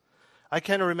this. I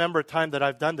can't remember a time that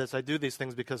I've done this. I do these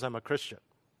things because I'm a Christian.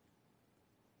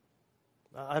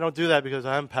 I don't do that because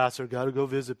I'm a pastor, got to go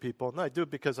visit people. No, I do it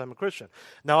because I'm a Christian.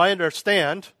 Now, I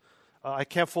understand, I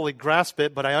can't fully grasp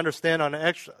it, but I understand on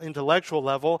an intellectual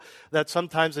level that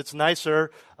sometimes it's nicer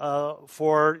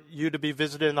for you to be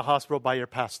visited in the hospital by your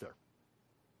pastor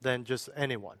than just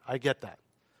anyone. I get that.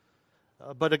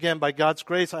 But again, by God's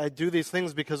grace, I do these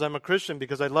things because I'm a Christian,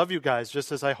 because I love you guys,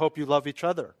 just as I hope you love each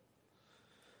other.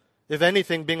 If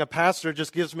anything, being a pastor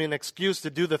just gives me an excuse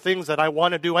to do the things that I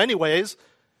want to do anyways,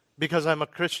 because I'm a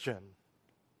Christian.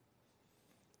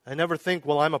 I never think,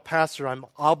 well, I'm a pastor, I'm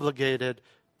obligated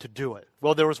to do it.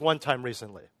 Well, there was one time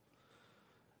recently.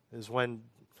 It was when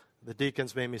the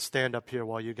deacons made me stand up here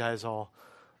while you guys all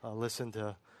listened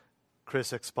to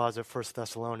Chris exposit 1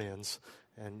 Thessalonians.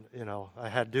 And, I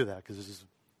had to do that.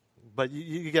 But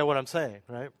you get what I'm saying,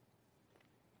 right?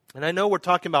 And I know we're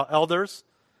talking about elders.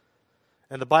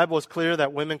 And the Bible is clear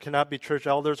that women cannot be church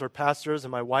elders or pastors,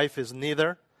 and my wife is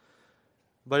neither.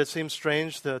 But it seems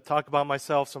strange to talk about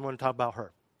myself, so I'm going to talk about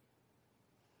her.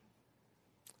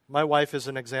 My wife is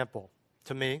an example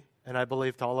to me, and I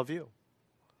believe to all of you.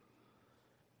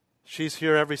 She's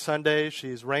here every Sunday.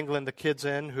 She's wrangling the kids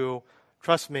in who,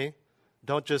 trust me,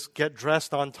 don't just get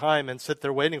dressed on time and sit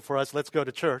there waiting for us. Let's go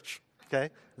to church, okay?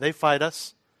 They fight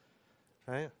us,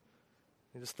 right?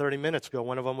 Just 30 minutes ago,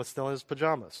 one of them was still in his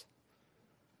pajamas.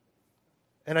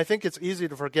 And I think it's easy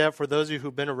to forget, for those of you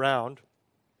who've been around,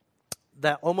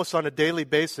 that almost on a daily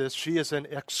basis, she is in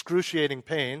excruciating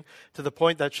pain to the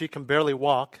point that she can barely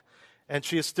walk, and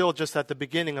she is still just at the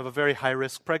beginning of a very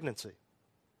high-risk pregnancy.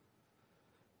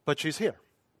 But she's here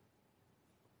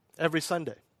every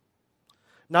Sunday.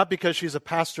 Not because she's a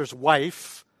pastor's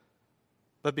wife,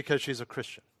 but because she's a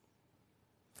Christian.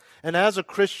 And as a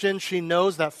Christian, she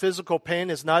knows that physical pain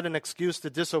is not an excuse to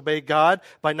disobey God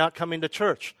by not coming to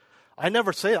church. I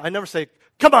never say,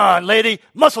 come on, lady,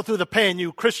 muscle through the pain,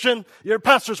 you Christian. You're a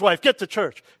pastor's wife, get to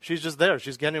church. She's just there.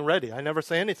 She's getting ready. I never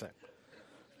say anything.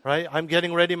 Right? I'm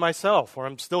getting ready myself, or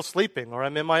I'm still sleeping, or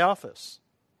I'm in my office.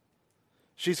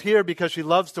 She's here because she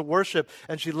loves to worship,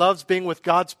 and she loves being with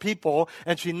God's people,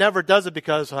 and she never does it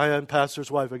because I am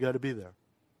pastor's wife, I got to be there.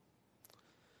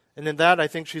 And in that, I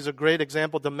think she's a great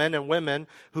example to men and women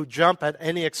who jump at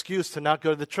any excuse to not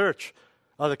go to the church.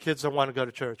 Oh, the kids don't want to go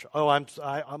to church. Oh,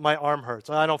 my arm hurts.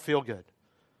 Oh, I don't feel good.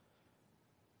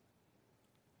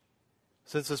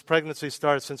 Since this pregnancy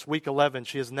started, since week 11,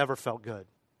 she has never felt good.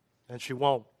 And she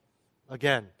won't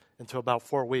again until about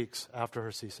 4 weeks after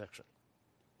her C-section.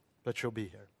 But she'll be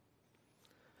here.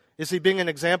 You see, being an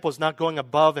example is not going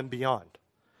above and beyond.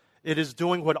 It is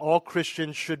doing what all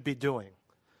Christians should be doing.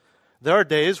 There are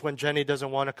days when Jenny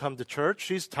doesn't want to come to church.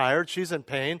 She's tired. She's in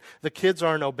pain. The kids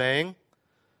aren't obeying.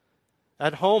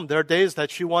 At home, there are days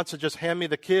that she wants to just hand me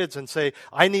the kids and say,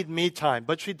 I need me time.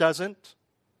 But she doesn't.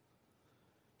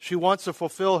 She wants to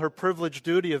fulfill her privileged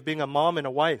duty of being a mom and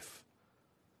a wife.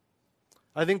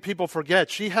 I think people forget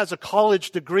she has a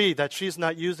college degree that she's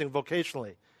not using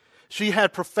vocationally. She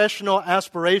had professional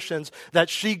aspirations that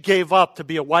she gave up to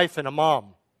be a wife and a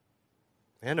mom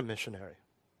and a missionary.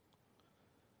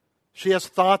 She has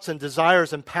thoughts and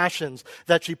desires and passions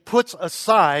that she puts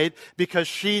aside because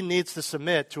she needs to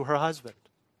submit to her husband.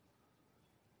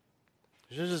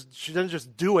 She doesn't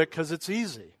just do it because it's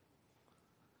easy.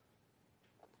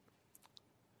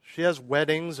 She has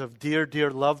weddings of dear, dear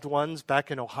loved ones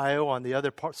back in Ohio on the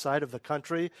other side of the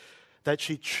country that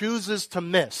she chooses to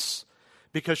miss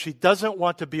because she doesn't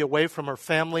want to be away from her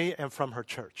family and from her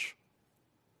church.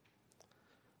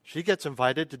 She gets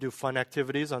invited to do fun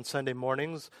activities on Sunday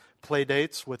mornings, play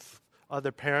dates with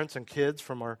other parents and kids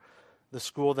from the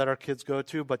school that our kids go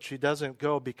to, but she doesn't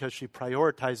go because she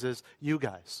prioritizes you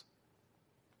guys.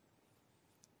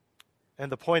 And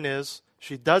the point is,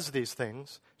 she does these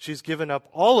things. She's given up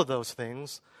all of those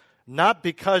things, not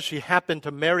because she happened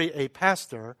to marry a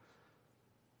pastor,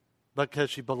 but because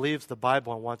she believes the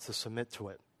Bible and wants to submit to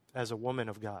it as a woman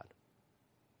of God.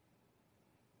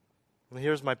 And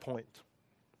here's my point.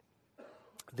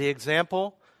 The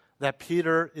example that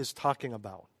Peter is talking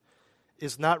about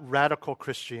is not radical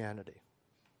Christianity.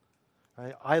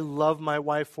 Right? I love my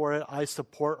wife for it. I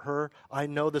support her. I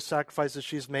know the sacrifices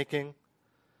she's making.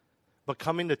 But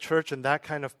coming to church in that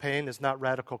kind of pain is not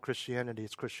radical Christianity,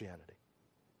 it's Christianity.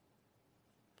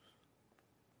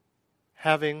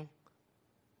 having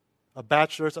a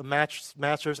bachelor's, a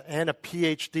master's, and a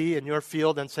PhD in your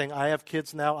field and saying, I have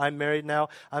kids now, I'm married now,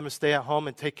 I'm going to stay at home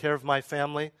and take care of my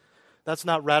family. That's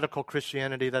not radical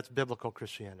Christianity, that's biblical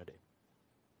Christianity.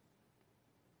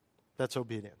 That's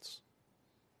obedience.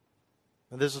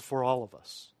 And this is for all of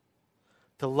us.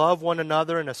 To love one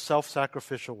another in a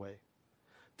self-sacrificial way.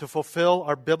 To fulfill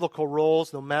our biblical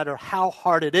roles no matter how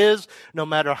hard it is, no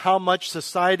matter how much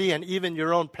society and even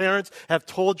your own parents have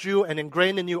told you and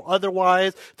ingrained in you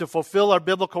otherwise, to fulfill our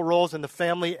biblical roles in the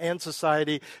family and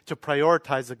society, to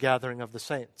prioritize the gathering of the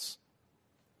saints.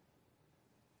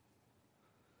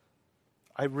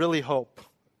 I really hope,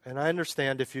 and I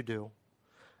understand if you do,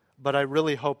 but I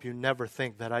really hope you never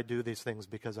think that I do these things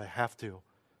because I have to,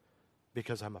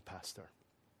 because I'm a pastor.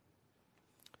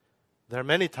 There are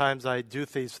many times I do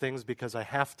these things because I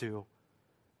have to,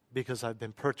 because I've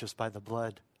been purchased by the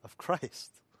blood of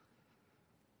Christ.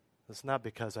 It's not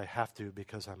because I have to,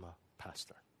 because I'm a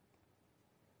pastor.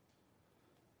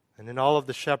 And in all of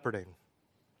the shepherding,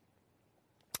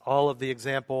 all of the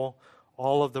example,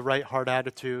 all of the right heart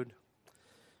attitude,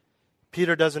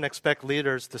 Peter doesn't expect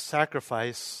leaders to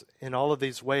sacrifice in all of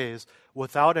these ways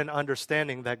without an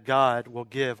understanding that God will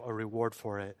give a reward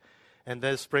for it. And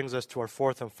this brings us to our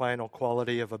fourth and final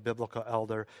quality of a biblical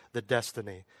elder, the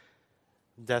destiny.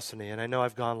 Destiny. And I know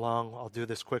I've gone long. I'll do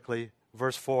this quickly.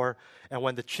 Verse 4, and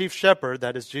when the chief shepherd,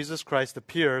 that is Jesus Christ,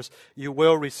 appears, you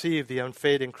will receive the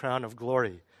unfading crown of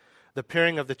glory. The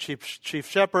appearing of the chief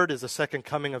shepherd is the second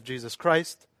coming of Jesus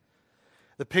Christ.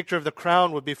 The picture of the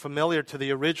crown would be familiar to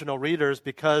the original readers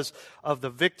because of the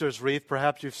victor's wreath.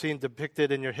 Perhaps you've seen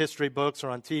depicted in your history books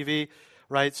or on TV.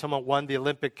 Right, someone won the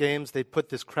Olympic Games, they put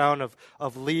this crown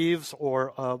of leaves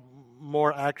or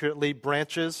more accurately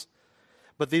branches.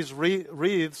 But these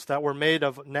wreaths that were made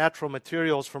of natural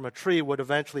materials from a tree would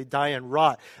eventually die and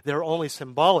rot. They're only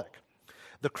symbolic.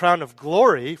 The crown of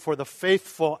glory for the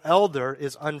faithful elder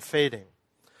is unfading.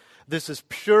 This is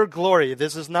pure glory.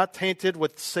 This is not tainted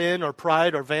with sin or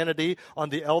pride or vanity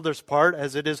on the elder's part,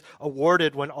 as it is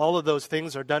awarded when all of those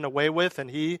things are done away with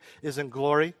and he is in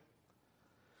glory.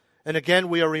 And again,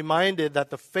 we are reminded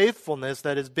that the faithfulness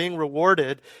that is being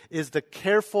rewarded is the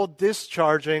careful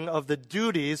discharging of the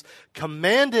duties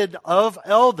commanded of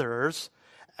elders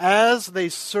as they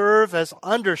serve as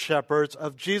under-shepherds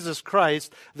of Jesus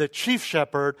Christ, the chief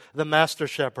shepherd, the master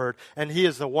shepherd, and he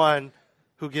is the one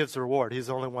who gives the reward. He's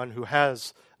the only one who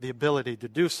has the ability to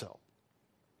do so.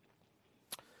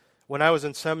 When I was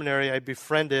in seminary, I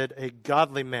befriended a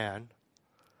godly man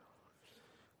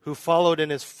who followed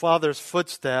in his father's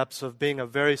footsteps of being a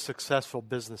very successful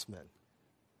businessman.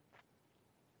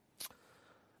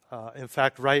 In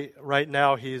fact, right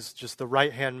now, he's just the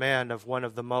right-hand man of one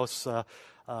of the most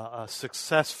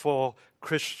successful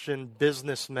Christian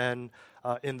businessmen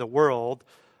in the world,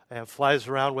 and flies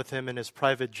around with him in his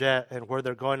private jet, and where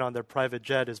they're going on their private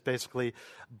jet is basically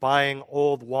buying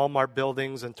old Walmart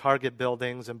buildings and Target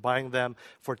buildings and buying them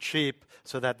for cheap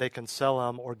so that they can sell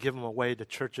them or give them away to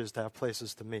churches to have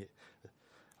places to meet.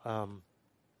 I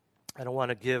don't want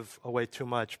to give away too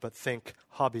much, but think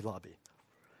Hobby Lobby.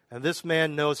 And this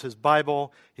man knows his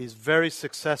Bible. He's very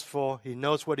successful. He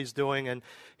knows what he's doing, and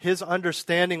his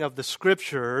understanding of the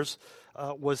Scriptures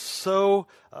was so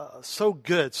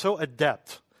good, so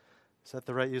adept. Is that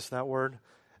the right use of that word?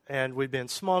 And we'd been in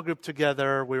small group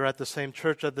together. We were at the same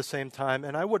church at the same time.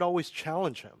 And I would always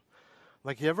challenge him.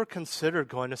 Like, you ever consider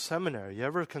going to seminary? You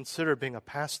ever consider being a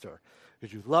pastor?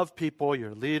 Because you love people,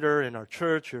 you're a leader in our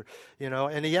church,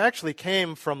 and he actually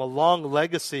came from a long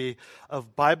legacy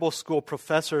of Bible school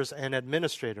professors and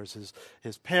administrators,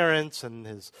 his parents and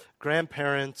his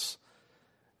grandparents.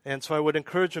 And so I would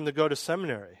encourage him to go to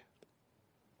seminary.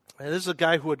 And this is a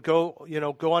guy who would go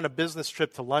on a business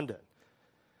trip to London.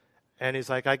 And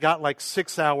he's like, I got like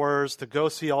 6 hours to go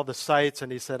see all the sites.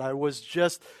 And he said, I was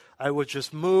just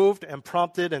moved and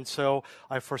prompted. And so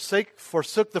I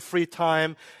forsook the free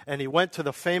time. And he went to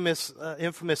the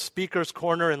infamous Speaker's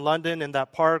Corner in London, in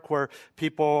that park where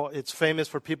it's famous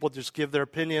for people to just give their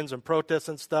opinions and protest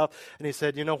and stuff. And he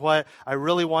said, you know what? I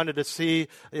really wanted to see,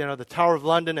 the Tower of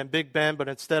London and Big Ben, but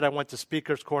instead I went to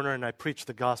Speaker's Corner and I preached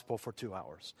the gospel for 2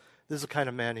 hours. This is the kind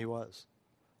of man he was.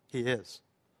 He is.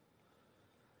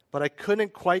 But I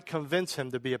couldn't quite convince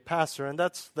him to be a pastor, and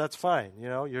that's fine.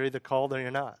 You're either called or you're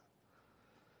not.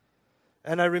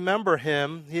 And I remember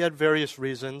him. He had various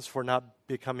reasons for not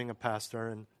becoming a pastor.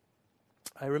 And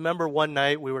I remember one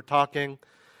night we were talking,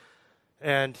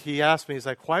 and he asked me, he's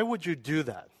like, why would you do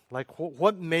that? Like,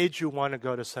 what made you want to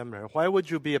go to seminary? Why would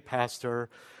you be a pastor?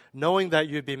 knowing that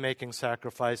you'd be making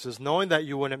sacrifices, knowing that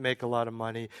you wouldn't make a lot of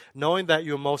money, knowing that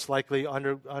you'll most likely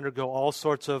undergo all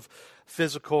sorts of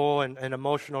physical and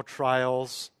emotional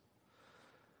trials.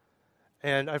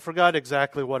 And I forgot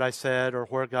exactly what I said or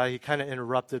where he kind of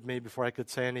interrupted me before I could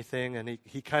say anything, and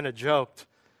he kind of joked.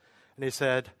 And he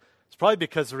said, it's probably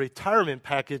because the retirement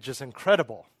package is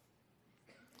incredible.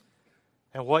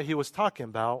 And what he was talking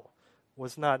about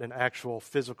was not an actual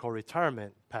physical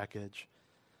retirement package,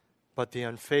 but the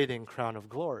unfading crown of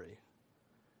glory,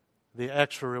 the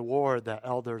extra reward that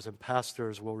elders and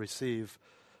pastors will receive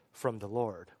from the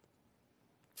Lord.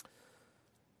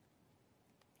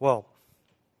 Well,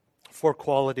 4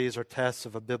 qualities or tests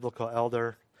of a biblical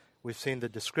elder. We've seen the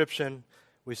description,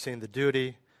 we've seen the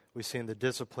duty, we've seen the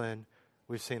discipline,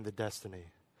 we've seen the destiny.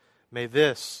 May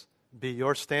this be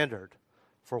your standard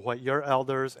for what your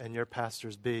elders and your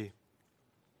pastors be.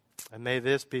 And may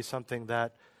this be something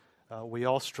that we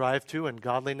all strive to in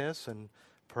godliness, and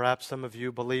perhaps some of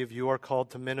you believe you are called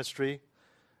to ministry,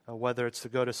 whether it's to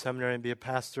go to seminary and be a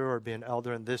pastor or be an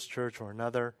elder in this church or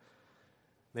another.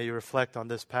 May you reflect on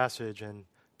this passage and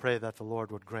pray that the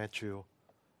Lord would grant you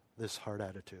this heart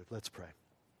attitude. Let's pray.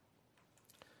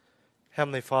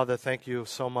 Heavenly Father, thank you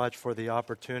so much for the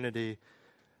opportunity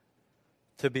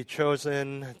to be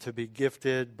chosen, to be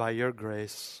gifted by your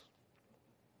grace.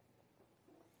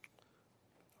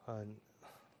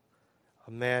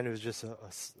 A man who's just a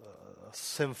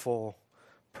sinful,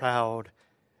 proud,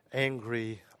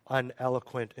 angry,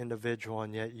 uneloquent individual,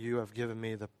 and yet you have given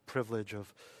me the privilege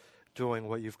of doing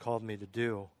what you've called me to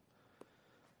do.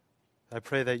 I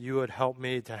pray that you would help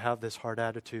me to have this heart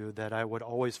attitude, that I would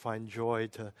always find joy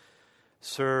to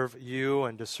serve you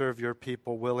and to serve your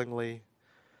people willingly,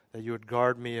 that you would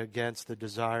guard me against the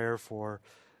desire for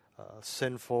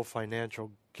sinful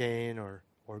financial gain or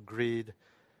greed,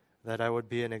 that I would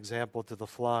be an example to the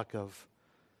flock of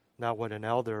not what an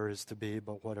elder is to be,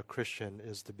 but what a Christian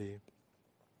is to be.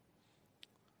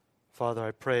 Father, I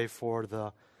pray for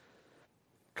the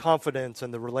confidence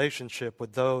and the relationship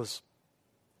with those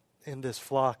in this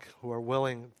flock who are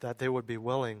willing, that they would be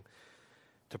willing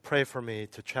to pray for me,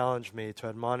 to challenge me, to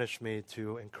admonish me,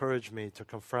 to encourage me, to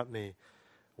confront me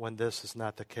when this is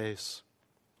not the case.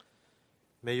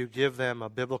 May you give them a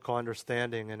biblical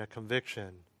understanding and a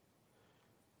conviction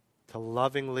to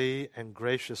lovingly and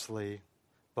graciously,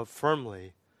 but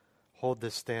firmly, hold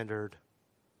this standard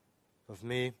of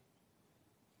me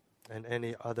and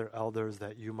any other elders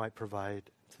that you might provide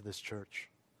to this church.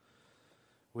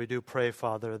 We do pray,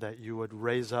 Father, that you would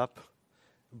raise up,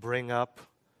 bring up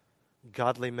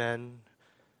godly men,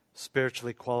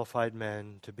 spiritually qualified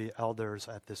men to be elders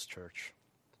at this church.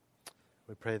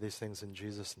 We pray these things in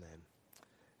Jesus' name.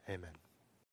 Amen.